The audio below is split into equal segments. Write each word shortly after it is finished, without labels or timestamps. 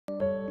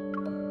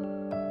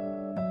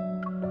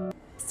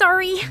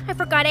Sorry, I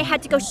forgot I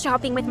had to go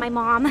shopping with my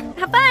mom.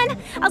 Have fun!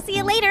 I'll see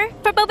you later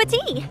for boba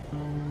tea!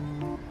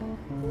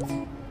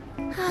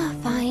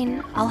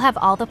 Fine, I'll have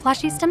all the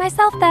plushies to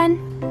myself then.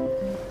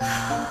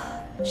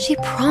 She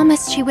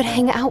promised she would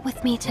hang out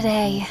with me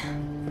today.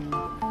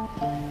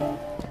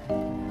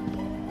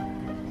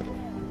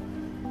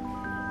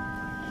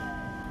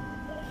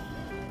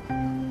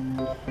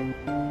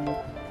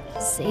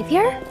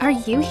 Xavier, are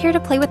you here to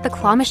play with the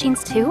claw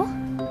machines too?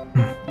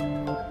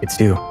 It's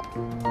due.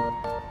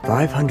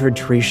 500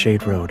 Tree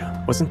Shade Road.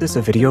 Wasn't this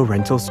a video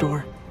rental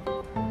store?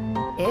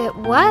 It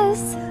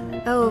was.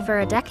 Over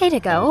a decade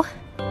ago.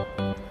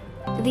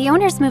 The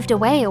owners moved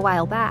away a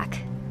while back.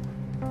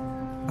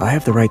 I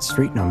have the right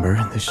street number.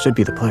 This should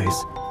be the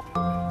place.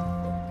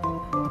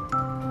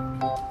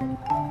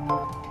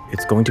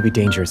 It's going to be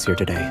dangerous here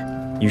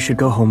today. You should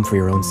go home for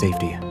your own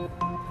safety.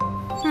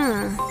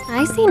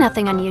 I see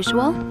nothing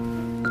unusual.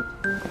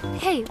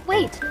 Hey,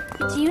 wait.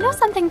 Do you know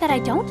something that I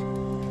don't?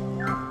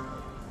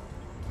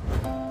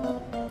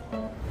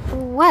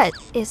 What?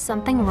 Is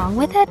something wrong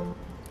with it?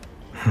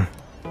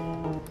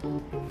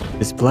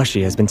 This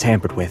plushie has been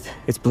tampered with.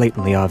 It's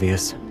blatantly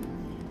obvious.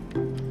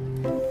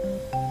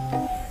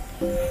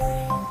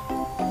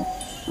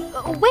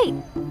 Wait!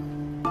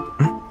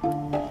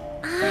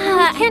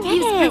 I can't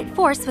use brute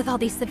force with all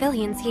these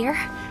civilians here.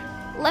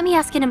 Let me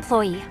ask an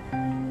employee.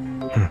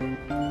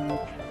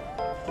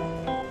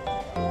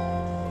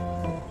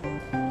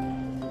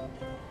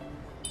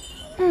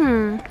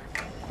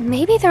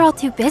 Maybe they're all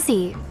too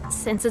busy,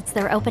 since it's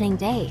their opening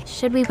day.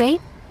 Should we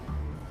wait?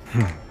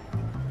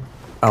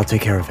 I'll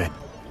take care of it.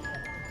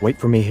 Wait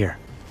for me here.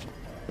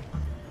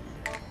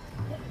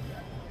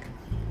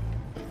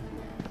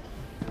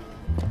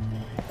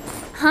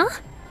 Huh?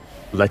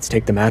 Let's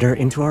take the matter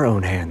into our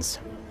own hands.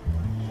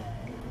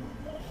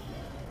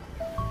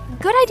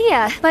 Good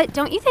idea, but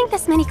don't you think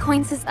this many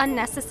coins is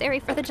unnecessary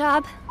for the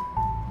job?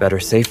 Better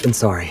safe than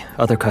sorry.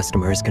 Other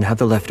customers can have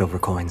the leftover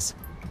coins.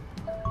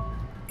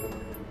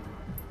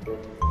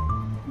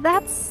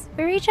 That's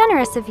very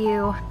generous of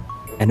you.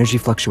 Energy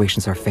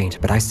fluctuations are faint,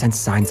 but I sense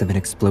signs of an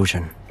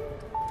explosion.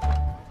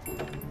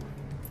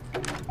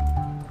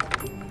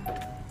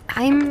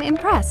 I'm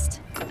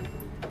impressed.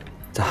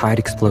 To hide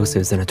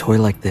explosives in a toy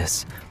like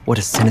this, what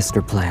a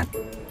sinister plan.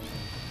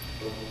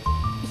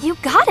 You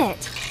got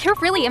it! You're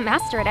really a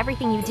master at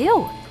everything you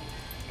do.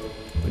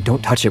 But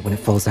don't touch it when it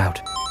falls out.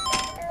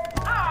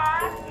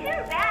 Aw,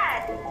 too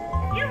bad.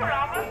 You were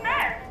almost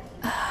there.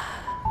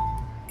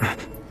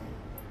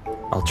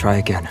 I'll try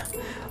again.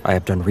 I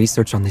have done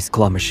research on these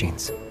claw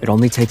machines. It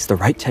only takes the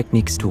right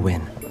techniques to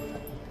win.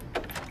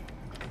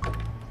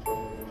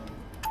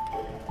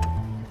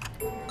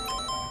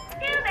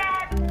 Too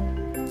bad.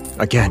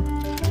 Again.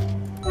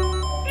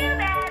 Too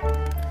bad.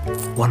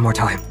 One more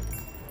time.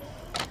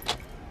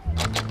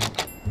 Too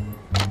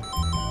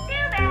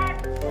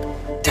bad.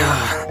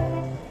 Duh.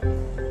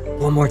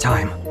 One more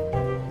time.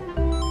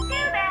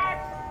 Too bad.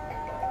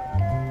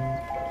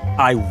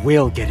 I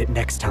will get it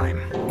next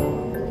time.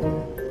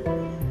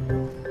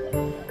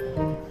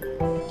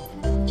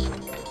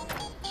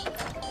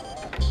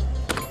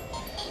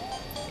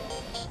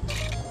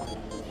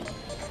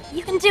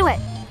 You can do it!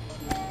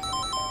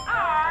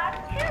 Aw,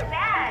 too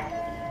bad.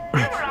 You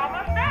were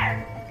almost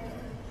there.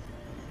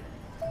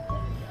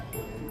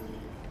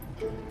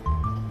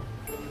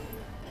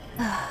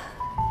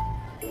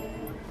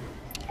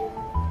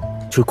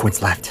 2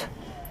 coins left.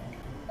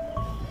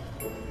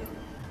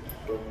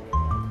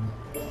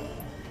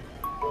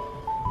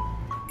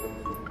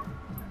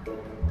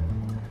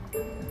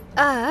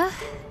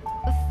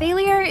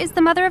 Failure is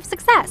the mother of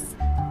success.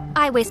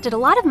 I wasted a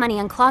lot of money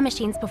on claw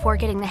machines before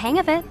getting the hang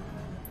of it.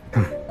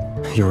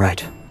 You're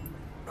right.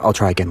 I'll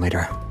try again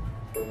later.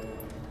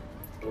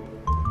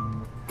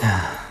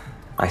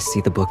 I see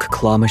the book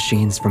Claw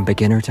Machines from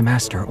Beginner to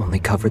Master only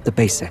covered the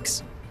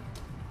basics.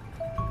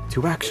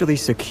 To actually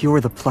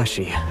secure the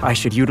plushie, I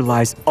should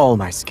utilize all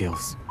my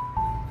skills.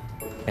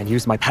 And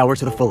use my power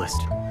to the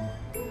fullest.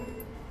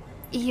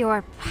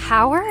 Your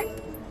power?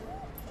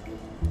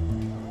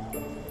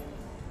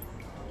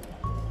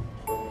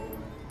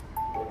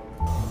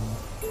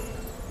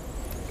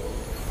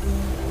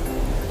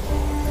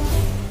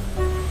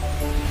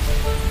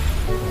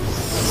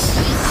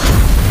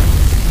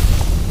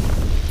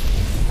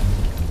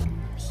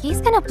 He's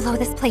gonna blow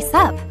this place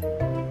up.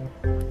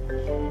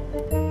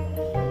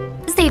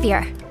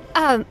 Xavier,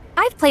 I've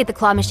played the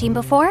claw machine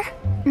before.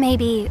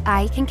 Maybe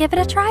I can give it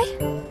a try?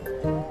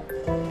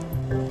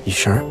 You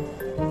sure?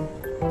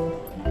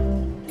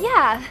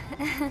 Yeah.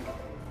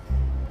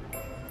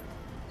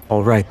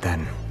 All right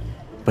then.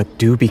 But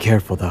do be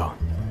careful though.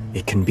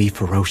 It can be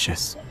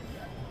ferocious.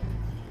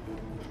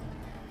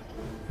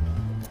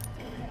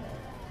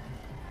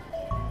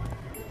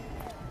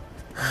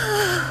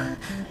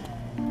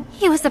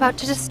 He was about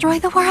to destroy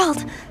the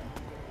world.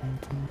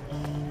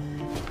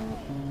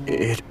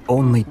 It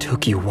only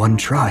took you one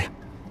try.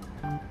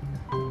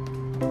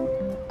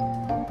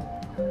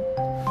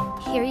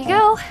 Here you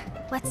go.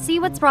 Let's see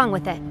what's wrong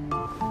with it.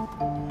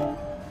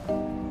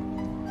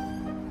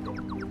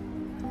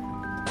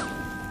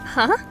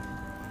 Huh?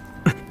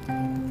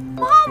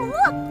 Mom,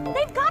 look!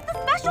 They've got the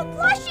special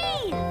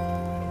plushie!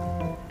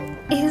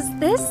 Is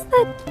this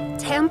the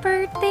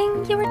tampered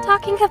thing you were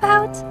talking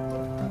about?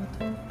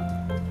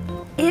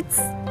 It's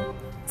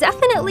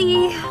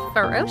definitely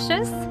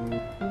ferocious.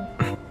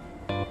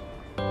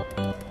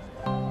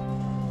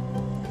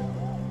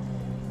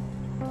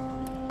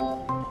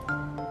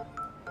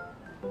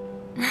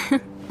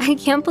 I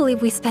can't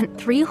believe we spent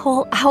 3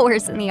 whole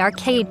hours in the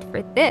arcade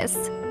for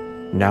this.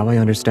 Now I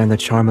understand the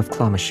charm of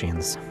claw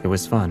machines. It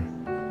was fun.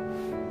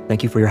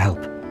 Thank you for your help.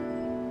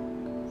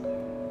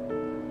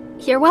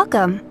 You're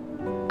welcome.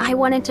 I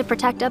wanted to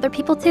protect other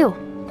people too.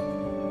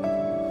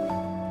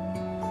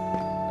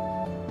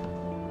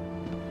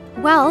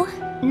 Well,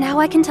 now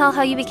I can tell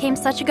how you became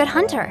such a good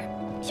hunter.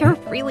 You're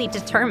really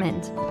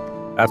determined.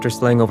 After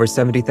slaying over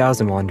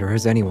 70,000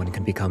 wanderers, anyone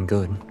can become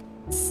good.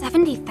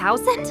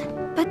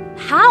 70,000? But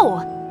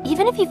how?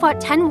 Even if you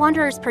fought 10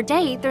 wanderers per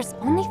day, there's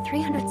only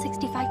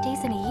 365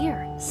 days in a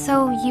year.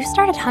 So you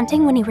started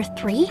hunting when you were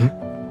 3?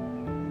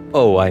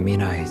 Oh, I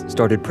mean, I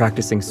started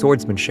practicing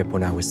swordsmanship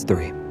when I was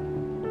 3.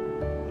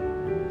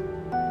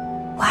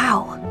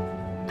 Wow.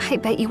 I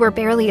bet you were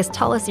barely as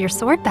tall as your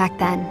sword back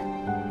then.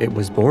 It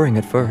was boring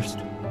at first.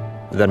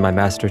 Then my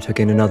master took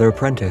in another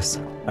apprentice.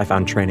 I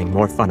found training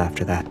more fun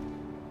after that.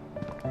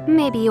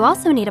 Maybe you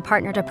also need a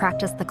partner to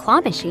practice the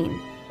claw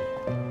machine.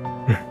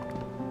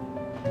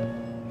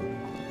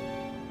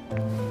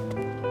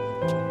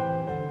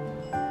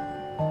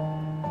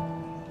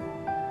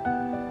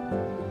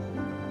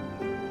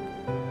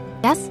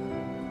 Yes?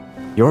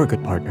 You're a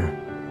good partner.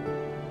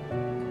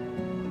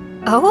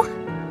 Oh?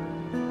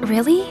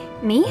 Really?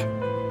 Me?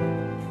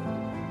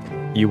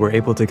 You were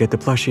able to get the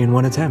plushie in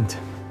one attempt.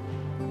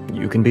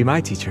 You can be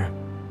my teacher.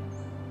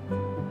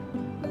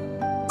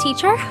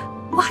 Teacher?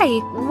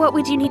 Why? What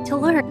would you need to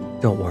learn?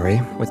 Don't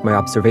worry, with my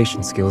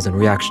observation skills and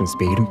reaction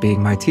speed,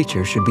 being my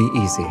teacher should be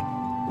easy.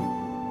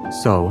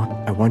 So,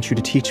 I want you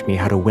to teach me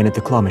how to win at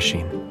the claw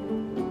machine.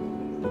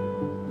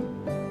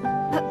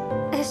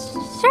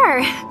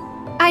 Sure.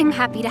 I'm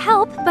happy to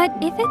help, but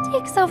if it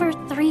takes over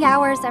 3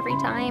 hours every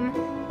time...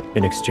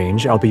 In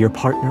exchange, I'll be your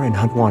partner and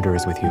hunt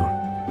wanderers with you.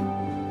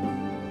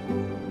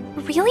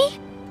 Really?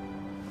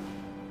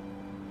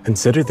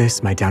 Consider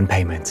this my down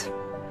payment.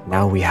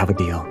 Now we have a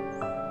deal.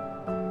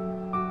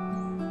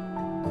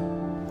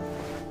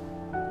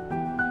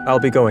 I'll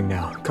be going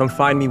now. Come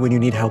find me when you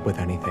need help with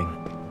anything.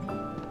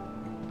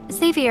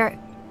 Xavier...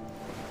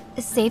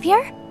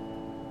 Xavier?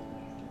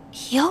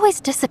 He always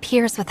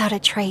disappears without a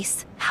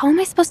trace. How am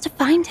I supposed to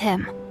find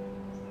him?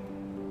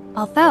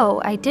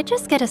 Although, I did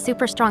just get a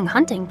super strong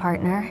hunting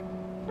partner.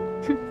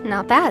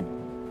 Not bad.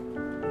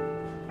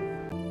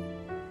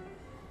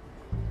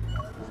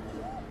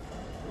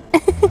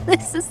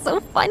 This is so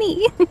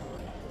funny.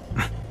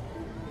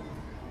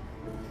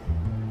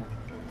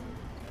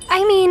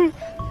 I mean,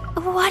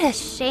 what a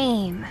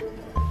shame.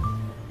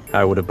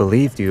 I would have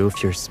believed you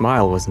if your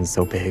smile wasn't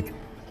so big.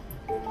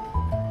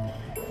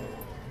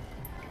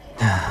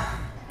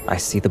 I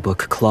see the book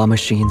Claw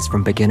Machines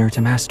from Beginner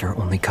to Master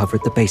only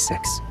covered the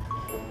basics.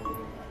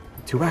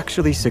 To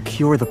actually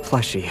secure the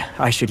plushie,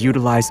 I should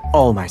utilize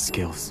all my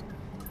skills.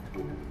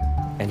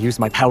 And use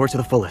my power to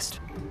the fullest.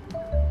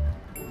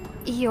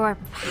 Your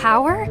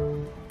power?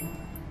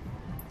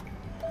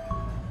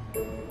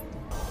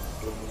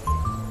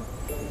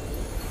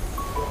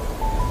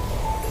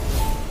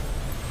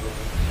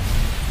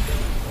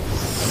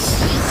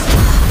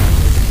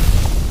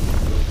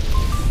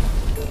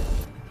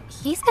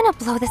 He's gonna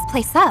blow this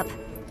place up.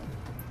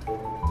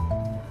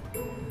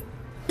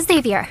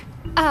 Xavier,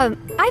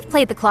 I've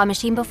played the claw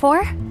machine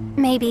before.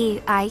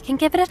 Maybe I can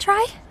give it a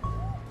try?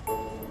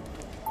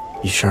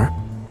 You sure?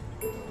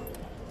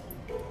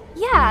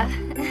 Yeah.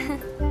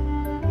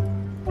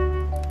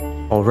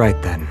 All right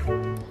then.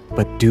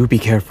 But do be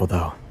careful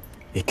though.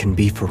 It can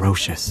be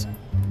ferocious.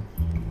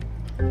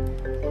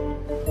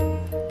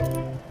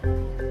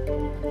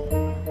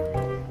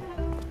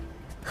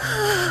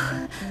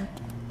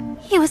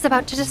 He was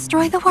about to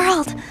destroy the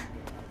world.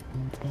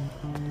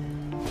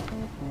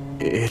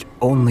 It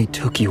only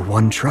took you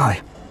one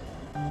try.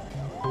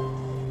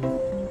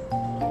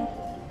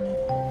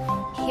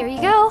 Here you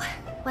go.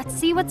 Let's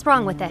see what's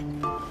wrong with it.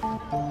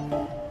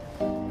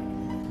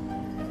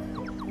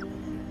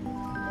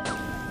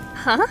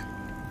 Huh?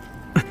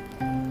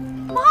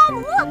 Mom,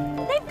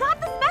 look! They've got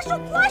the special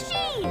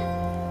plushie!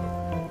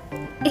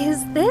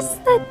 Is this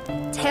the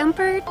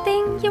tampered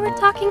thing you were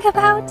talking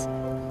about?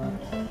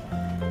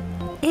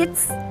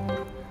 It's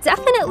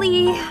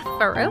definitely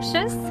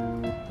ferocious.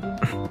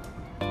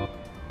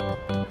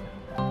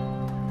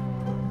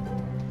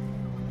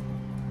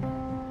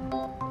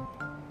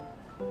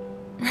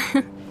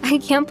 I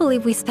can't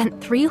believe we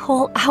spent 3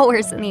 whole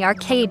hours in the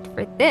arcade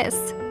for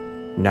this.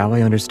 Now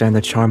I understand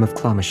the charm of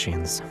claw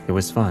machines. It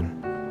was fun.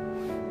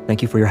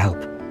 Thank you for your help.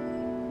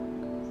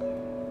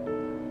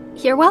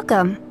 You're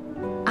welcome.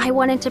 I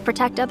wanted to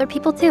protect other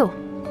people too.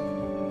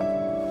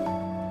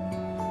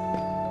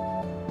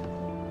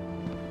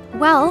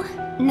 Well,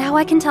 now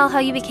I can tell how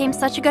you became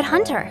such a good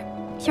hunter.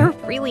 You're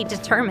really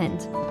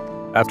determined.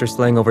 After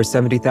slaying over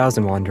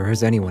 70,000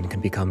 wanderers, anyone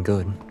can become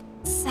good.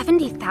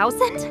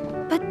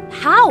 70,000? But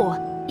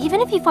how?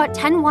 Even if you fought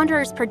 10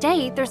 wanderers per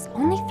day, there's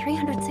only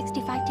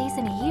 365 days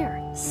in a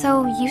year.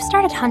 So you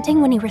started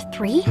hunting when you were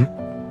 3?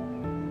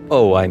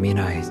 Oh, I mean,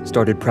 I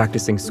started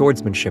practicing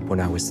swordsmanship when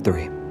I was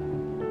 3.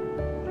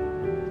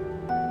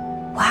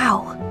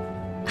 Wow.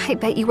 I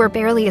bet you were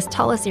barely as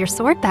tall as your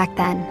sword back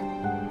then.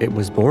 It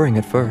was boring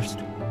at first.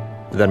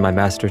 Then my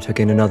master took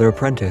in another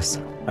apprentice.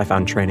 I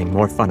found training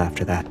more fun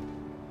after that.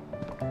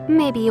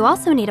 Maybe you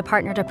also need a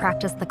partner to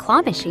practice the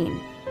claw machine.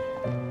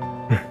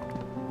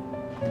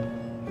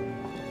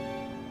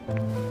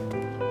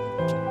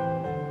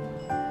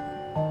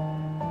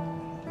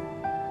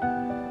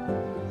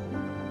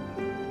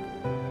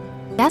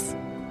 Yes?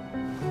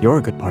 You're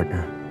a good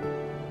partner.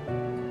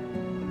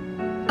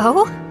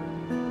 Oh?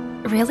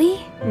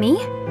 Really? Me?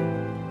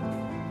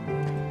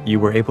 You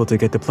were able to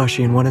get the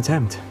plushie in one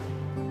attempt.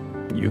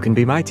 You can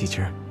be my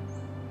teacher.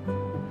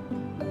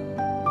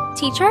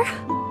 Teacher?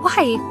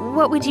 Why?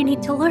 What would you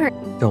need to learn?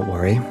 Don't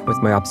worry, with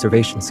my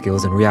observation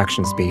skills and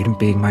reaction speed,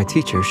 being my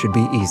teacher should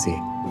be easy.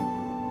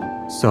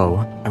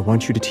 So, I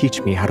want you to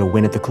teach me how to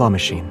win at the claw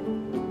machine.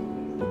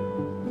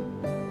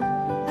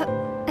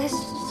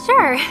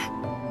 Sure.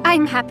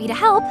 I'm happy to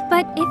help,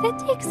 but if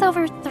it takes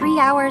over 3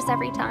 hours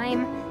every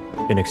time...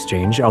 In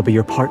exchange, I'll be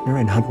your partner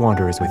and hunt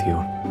wanderers with you.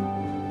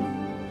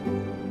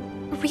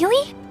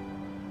 Really?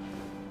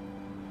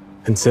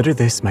 Consider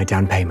this my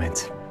down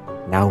payment.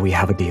 Now we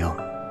have a deal.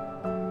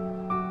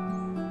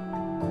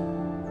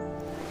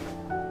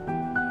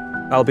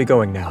 I'll be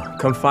going now.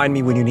 Come find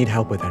me when you need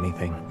help with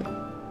anything.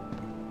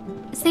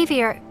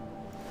 Xavier...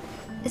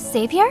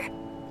 Xavier?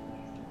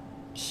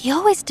 He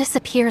always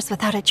disappears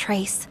without a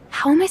trace.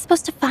 How am I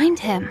supposed to find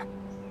him?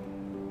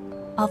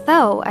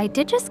 Although, I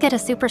did just get a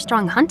super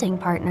strong hunting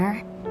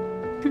partner.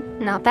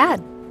 Not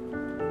bad.